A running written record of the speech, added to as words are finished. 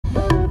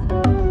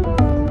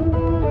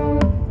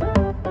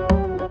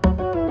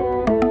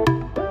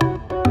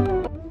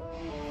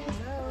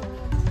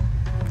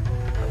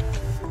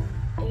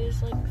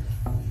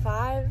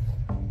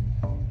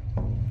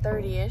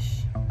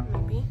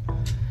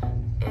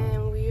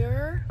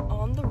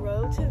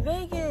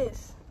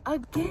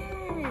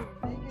again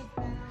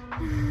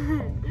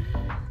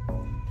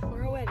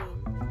for a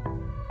wedding.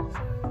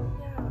 So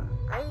yeah,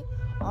 I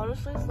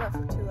honestly slept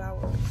for 2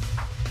 hours.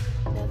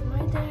 That's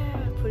my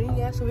dad putting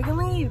gas so we can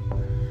leave.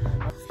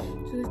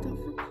 So they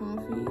stopped for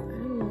coffee. I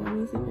don't know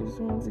anything. I just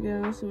wanted to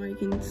go so I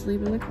can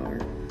sleep in the car.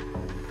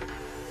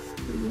 So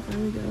we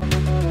finally go.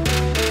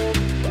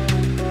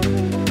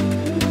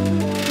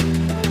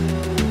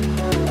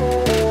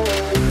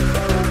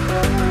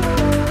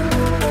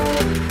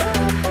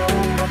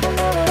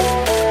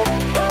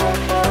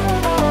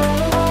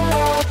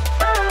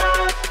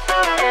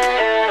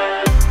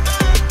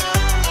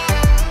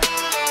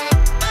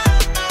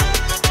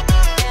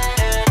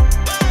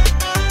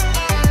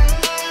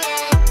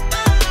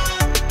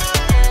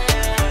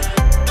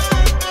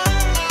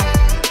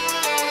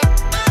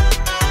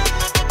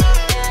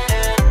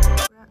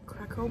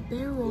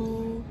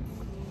 Barrel.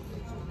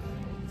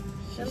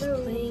 She's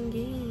playing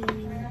games.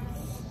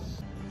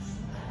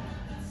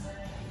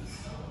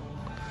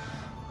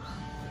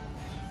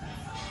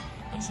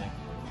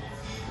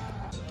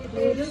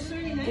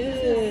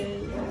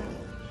 Good.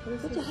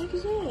 What the heck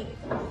is that?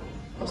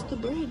 That's the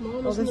bread,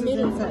 Mom. It's in the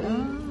middle.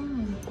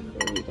 And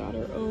we got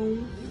our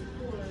own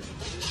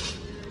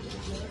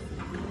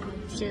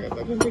syrup. I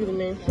can figure the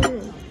name.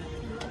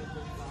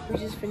 We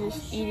just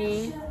finished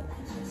eating.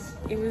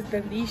 It was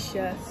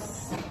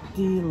delicious.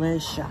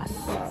 Delicious.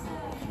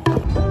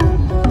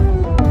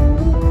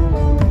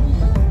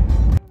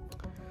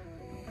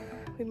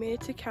 We made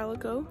it to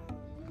Calico.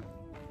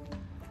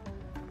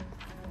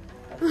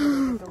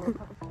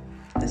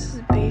 This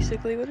is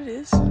basically what it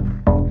is.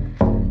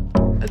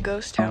 A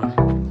ghost town.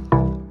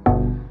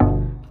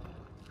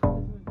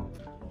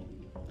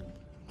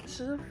 This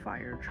is a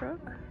fire truck.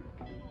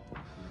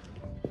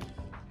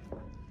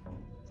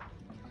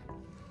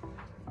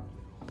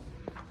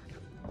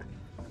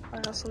 I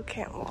also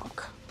can't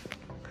walk.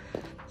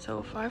 So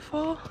if I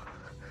fall,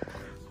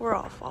 we're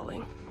all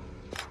falling.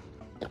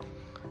 It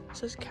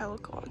says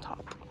Calico on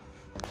top.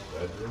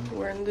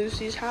 We're in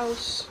Lucy's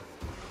house.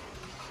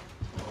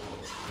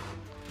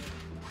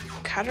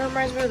 Kind of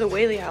reminds me of the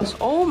Whaley house.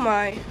 Oh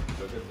my.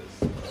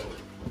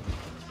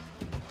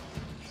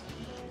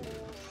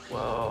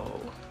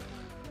 Whoa.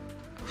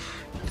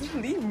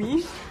 Don't leave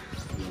me.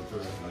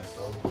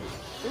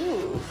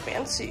 Ooh,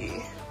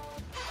 fancy.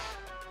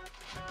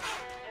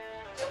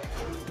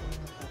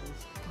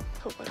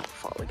 Hope I don't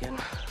fall again.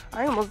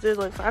 I almost did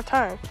like 5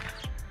 times.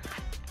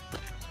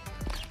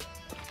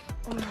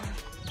 Oh no.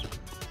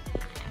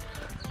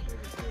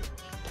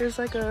 There's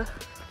like a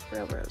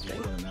railroad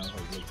thing.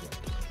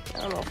 I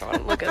don't know if I want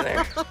to look in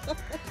there.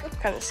 I'm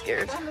kind of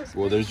scared.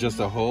 Well, there's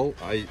just a hole.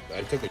 I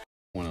took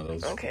one of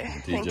those. Okay,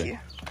 thank you.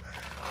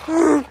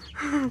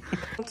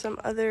 And some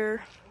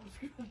other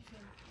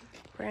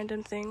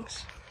random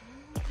things.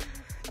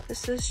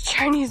 This is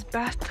Chinese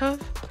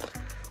bathtub.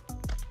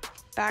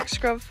 Back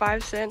scrub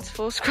 5 cents,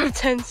 full scrub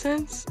 10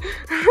 cents.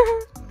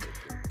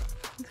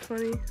 It's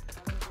funny.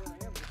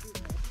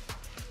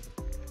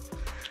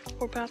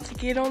 We're about to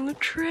get on the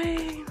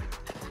train.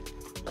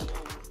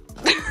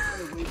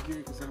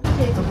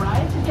 Take a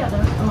ride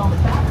together along the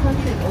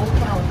backcountry of Old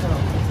Calico.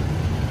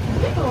 As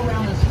we go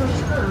around this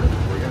first curve,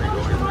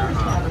 notice the riders'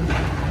 cabins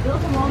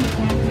built along the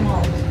canyon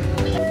walls.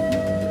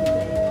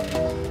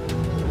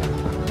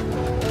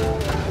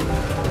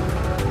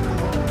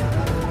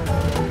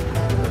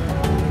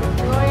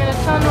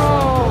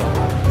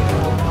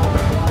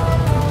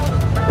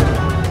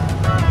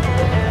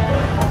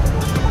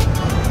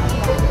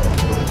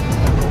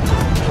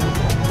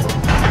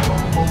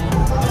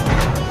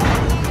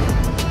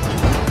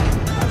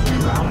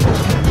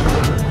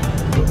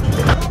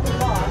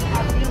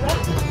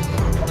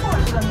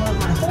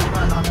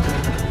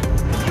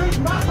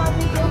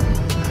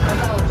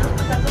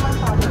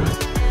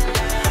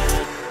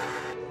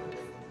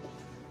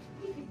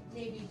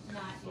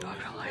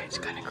 It's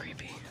kind of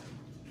creepy.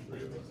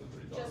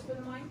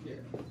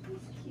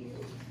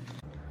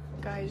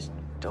 Guys,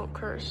 don't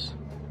curse.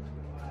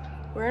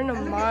 We're in a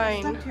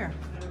mine.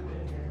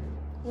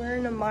 We're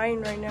in a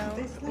mine right now,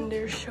 and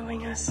they're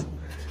showing us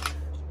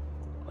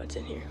what's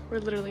in here. We're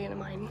literally in a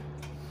mine.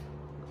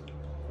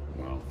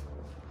 Wow.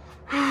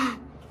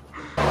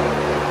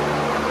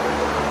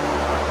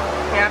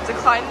 We have to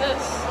climb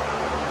this.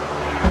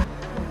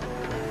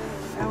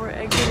 Now we're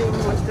exiting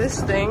with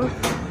this thing.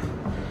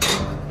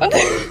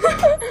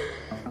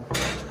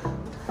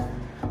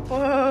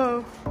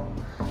 Whoa.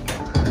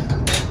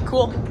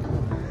 Cool.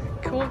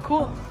 Cool,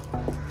 cool.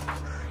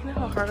 You know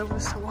how hard it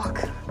was to walk.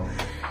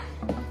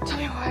 Tell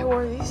me why I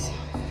wore these.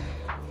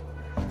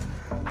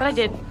 But I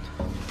did.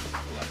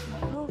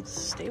 Well, it's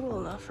stable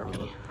enough for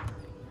me.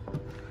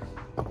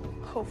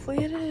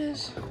 Hopefully it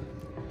is.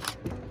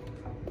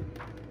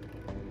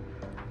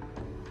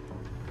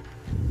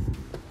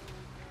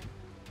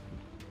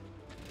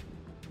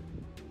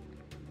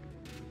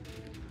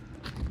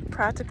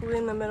 Practically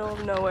in the middle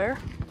of nowhere.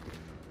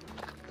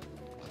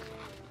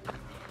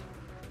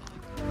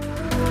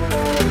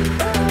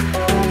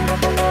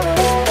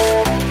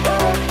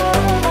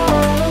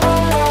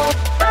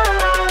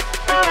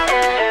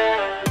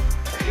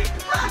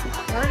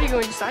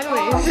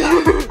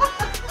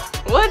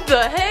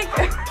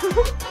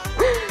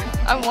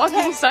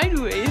 looking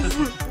sideways.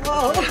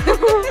 Whoa.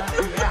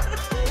 Yeah.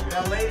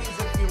 Now, ladies,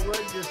 if you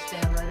would, just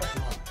stand right up.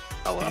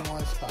 Oh, Stay in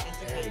one spot.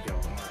 There you go.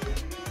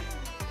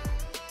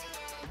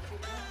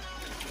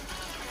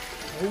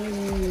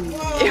 Ooh.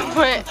 It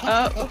went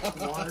up.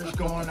 Water's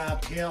going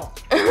uphill.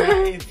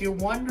 If you're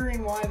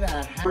wondering why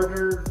that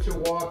harder to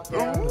walk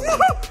down.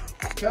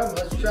 Come,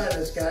 let's try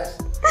this, guys.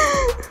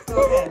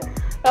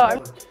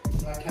 Oh,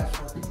 Like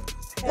house work.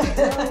 No,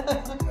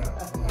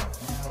 that's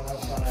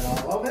not at all.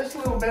 Well, this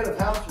little bit of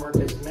housework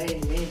has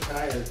made me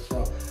tired,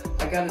 so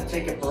I gotta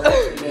take a break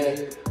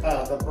today.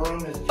 The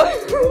broom is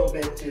just a little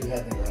bit too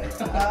heavy right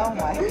now. Oh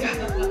my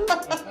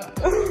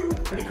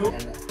God. Pretty cool.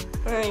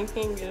 I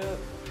can't get up.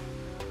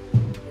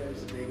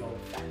 There's a big old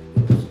fat.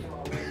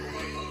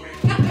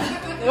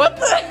 What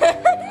the?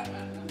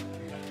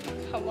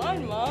 Come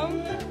on, Mom.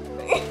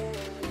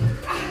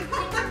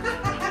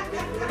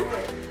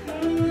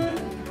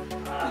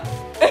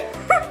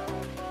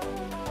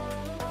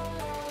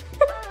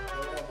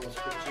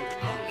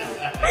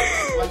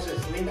 Watch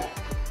this, lean back.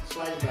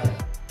 Slide it back.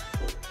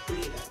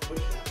 Push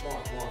it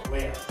up, more,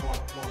 way up,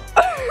 more.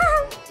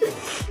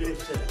 Good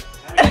sit up.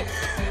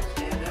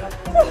 Stand up.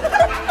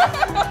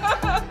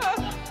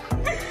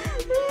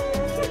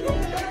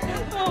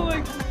 Oh my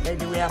God. Hey,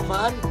 do we have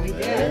fun? We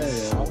did.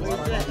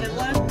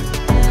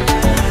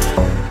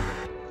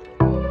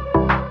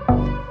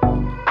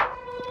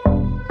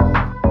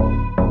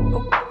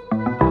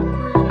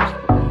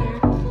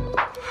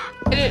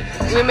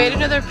 Yeah. We made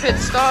another pit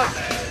stop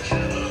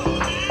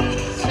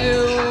to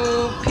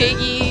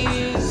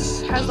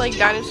Piggy's. Has like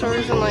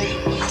dinosaurs and like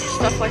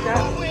stuff like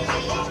that.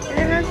 And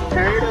it has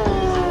turtles.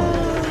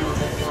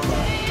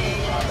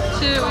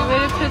 We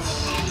made a pit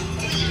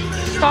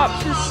stop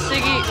to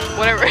Siggy,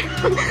 whatever.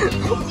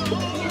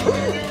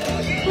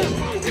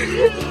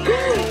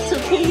 To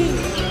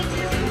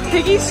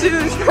Piggy's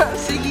Sue's, not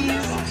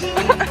Siggy's.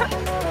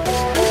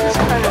 This is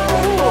kind of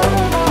cool.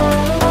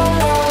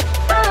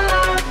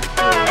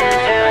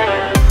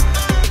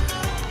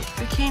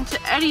 To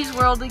Eddie's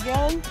World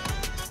again,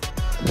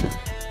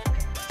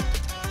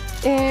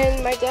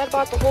 and my dad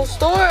bought the whole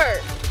store.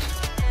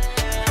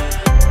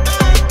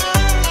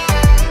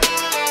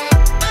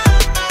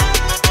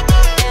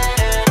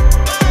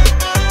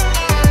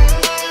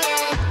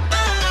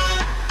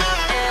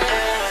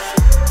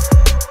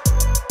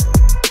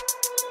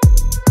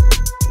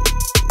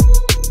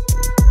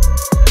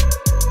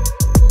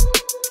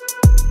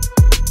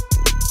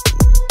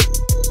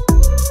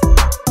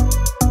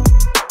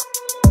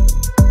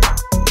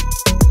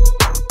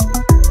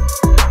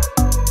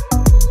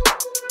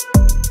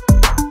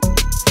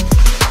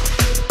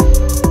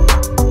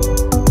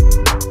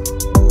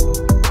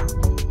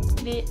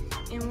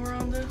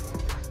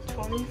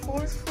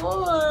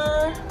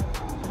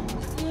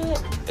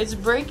 It's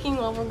breaking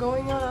while we're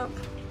going up.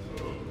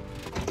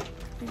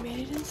 We made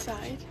it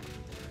inside.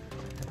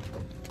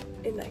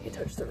 And I can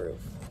touch the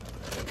roof.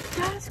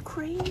 That's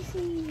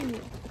crazy.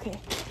 Okay.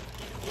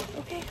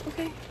 Okay,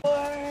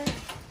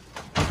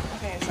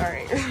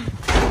 sorry.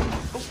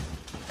 Oh,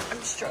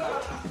 I'm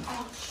struggling.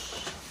 Oh,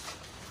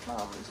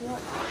 Mom, do you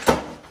want...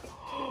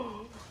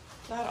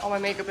 Not all my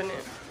makeup in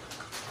it.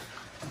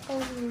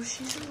 Oh,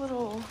 she's a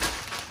little...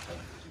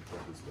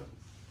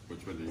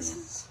 Which one do you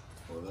want?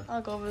 Over there?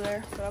 I'll go over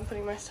there, but I'm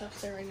putting my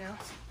stuff there right now.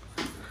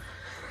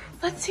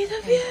 Let's see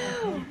the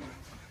view.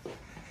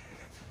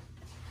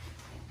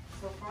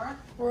 So far?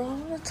 We're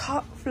on the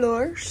top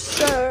floor,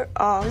 sir.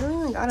 Oh, we don't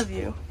even got a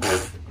view.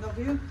 No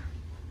view?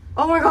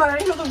 Oh my God, I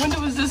didn't know the window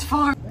was this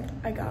far.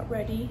 I got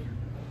ready.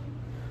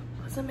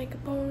 Put some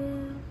makeup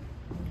on.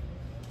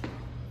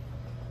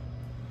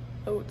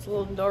 Oh, it's a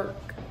little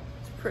dark.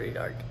 It's pretty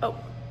dark. Oh.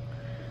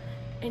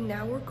 And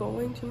now we're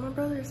going to my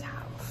brother's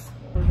house.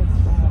 The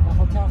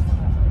hotel's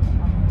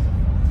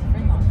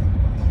Fremont.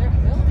 They're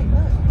building,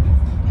 look.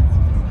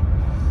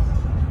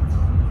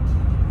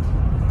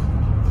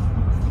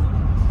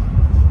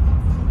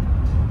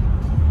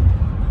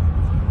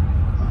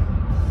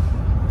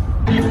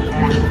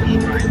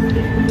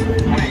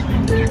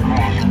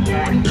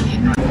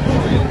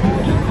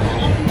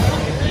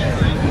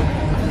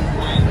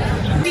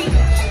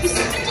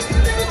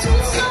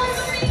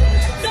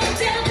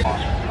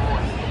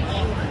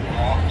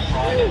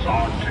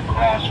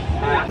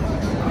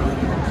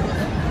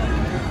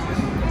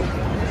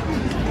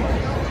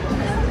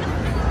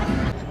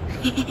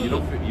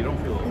 You don't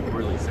feel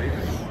really safe.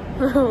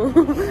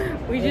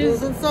 We just It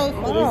isn't safe.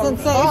 Oh, It isn't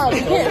safe. God,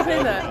 you can't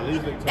say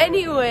that.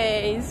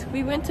 Anyways,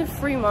 we went to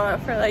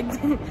Fremont for like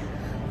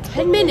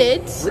 10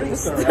 minutes.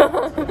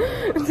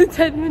 To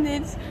 10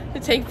 minutes to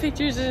take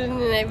pictures, and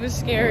it was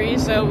scary,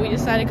 so we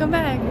decided to come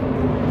back.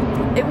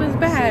 It was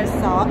bad.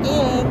 Saw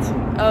it.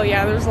 Oh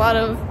yeah, there was a lot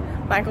of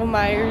Michael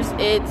Myers,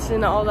 It,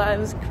 and all that. It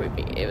was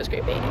creepy. It was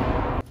creepy.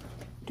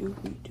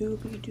 Doobie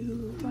doobie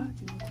doo,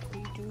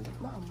 doobie doo.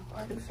 Mom,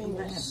 why are you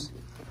famous?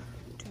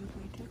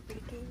 Doobie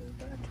doobie doo,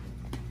 doobie doo.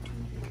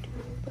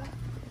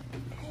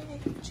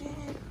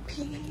 Agent P.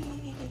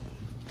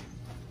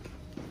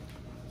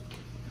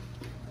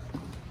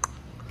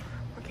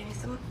 We're getting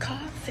some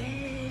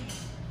coffee.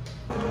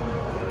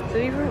 Is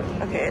it even?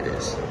 Okay, it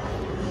is.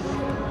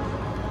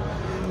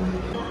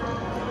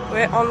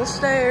 We're on the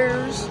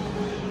stairs,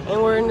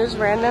 and we're in this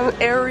random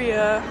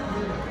area.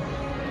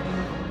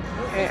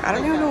 Okay, I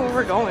don't even know where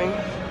we're going.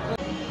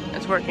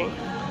 It's working.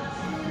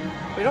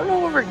 We don't know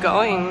where we're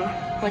going.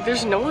 Like,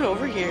 there's no one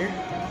over here.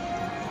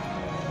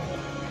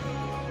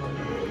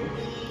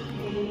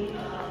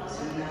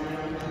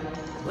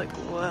 Like,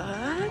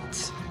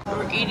 what?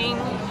 We're eating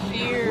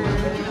here.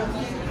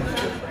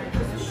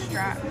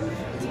 Strap.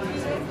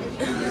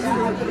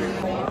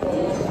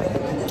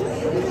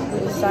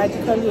 Decided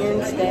to come here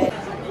instead.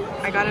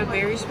 I got a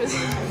very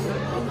specific.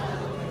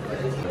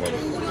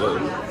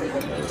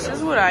 This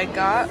is what I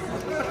got.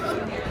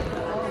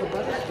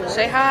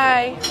 Say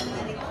hi.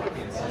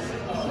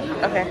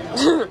 Okay.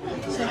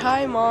 Say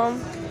hi, Mom.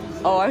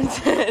 Oh, I'm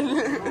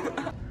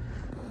 10.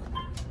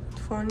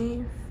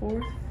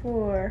 24th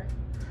floor.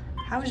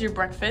 How was your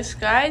breakfast,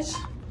 guys?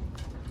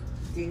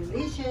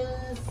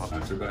 Delicious.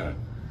 Not too bad.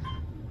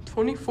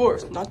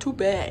 24th, not too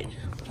bad.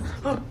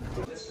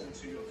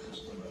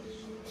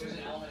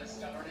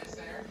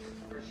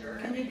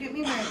 Can you get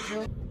me my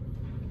drill?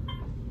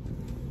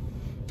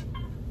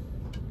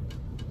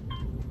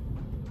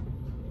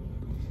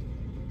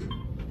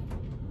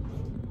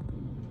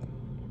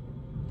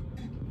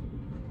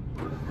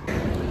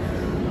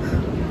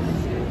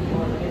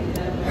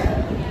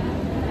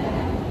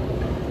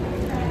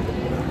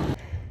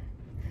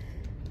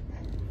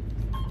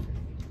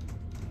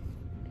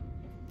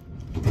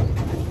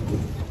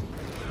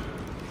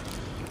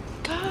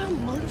 God,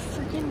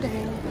 motherfucking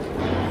damn.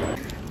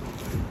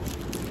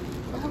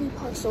 Why are we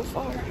parked so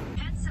far?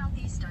 Head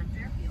southeast on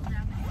Fairfield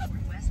Avenue,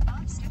 west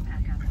Bob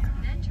Stupak Avenue,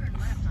 then turn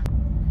left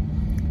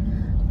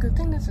on Good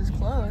thing this is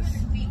close.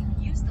 feet.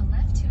 Use the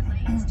left 2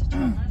 lanes to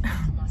turn left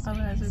onto Las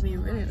Otherwise, Vegas. it'd be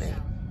really late.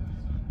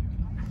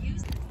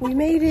 Use We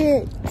made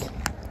it.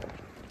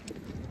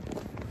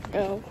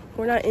 Oh,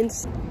 we're not in.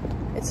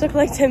 It took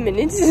like 10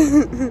 minutes.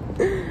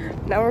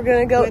 Now we're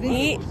gonna go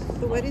eat.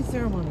 The wedding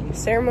ceremony.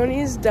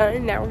 Ceremony is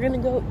done. Now we're gonna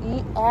go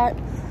eat at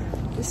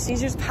the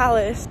Caesar's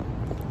Palace.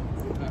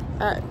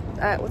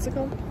 At what's it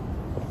called?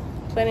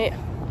 Planet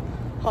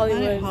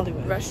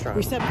Hollywood, restaurant.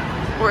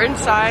 We're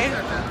inside.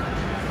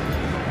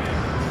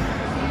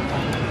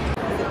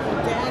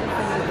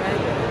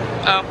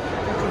 Oh.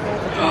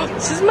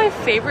 This is my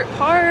favorite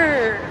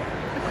part.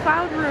 The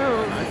cloud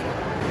room.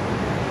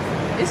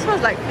 It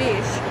smells like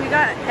fish. We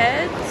got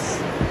heads,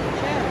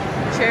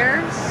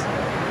 chairs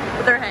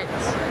with our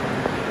heads.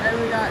 And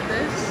we got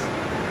this.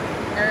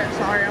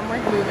 Sorry, I'm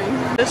like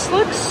moving. This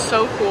looks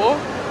so cool.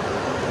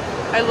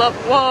 I love,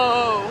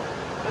 whoa.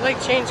 It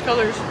like changed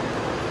colors.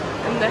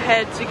 And the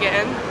heads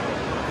again.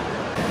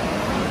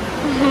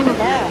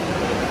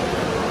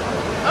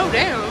 Oh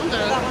damn.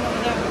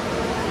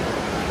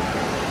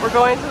 We're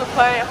going to the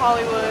Planet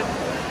Hollywood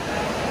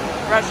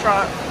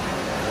restaurant.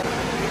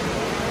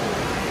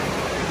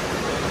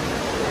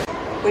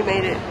 We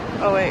made it.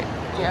 Oh wait,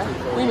 yeah,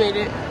 we made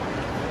it.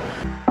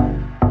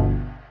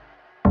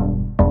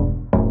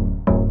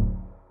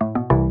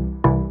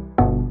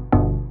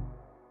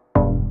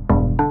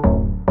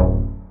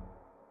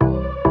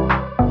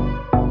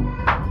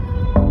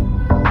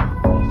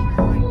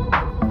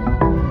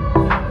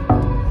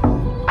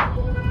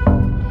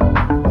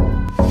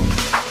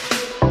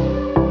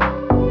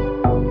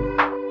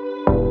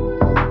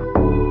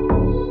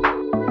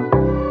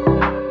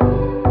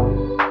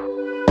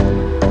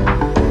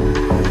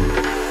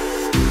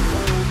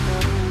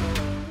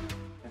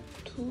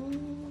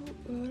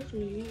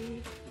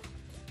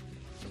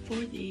 For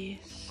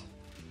this.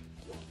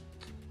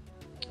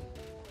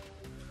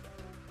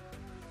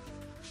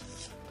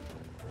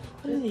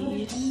 What are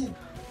these?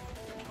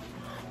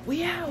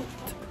 We out.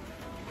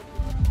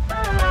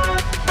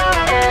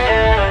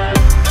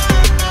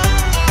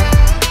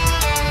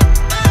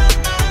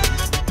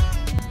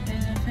 It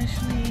is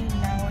officially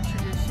now a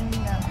tradition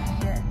that we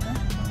get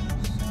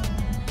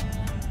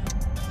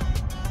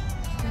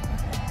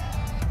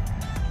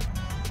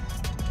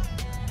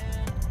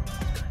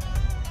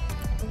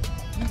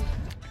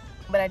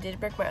But I did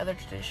break my other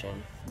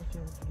tradition.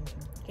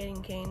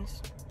 Getting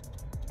canes.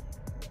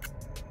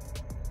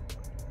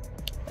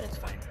 But it's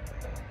fine.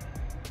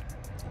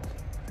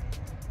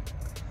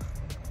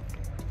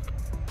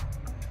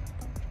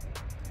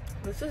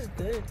 This is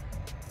good.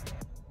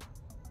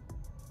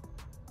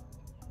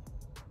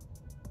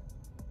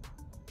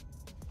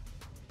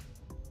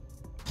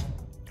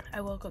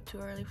 I woke up too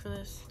early for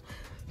this,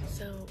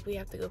 so we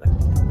have to go back.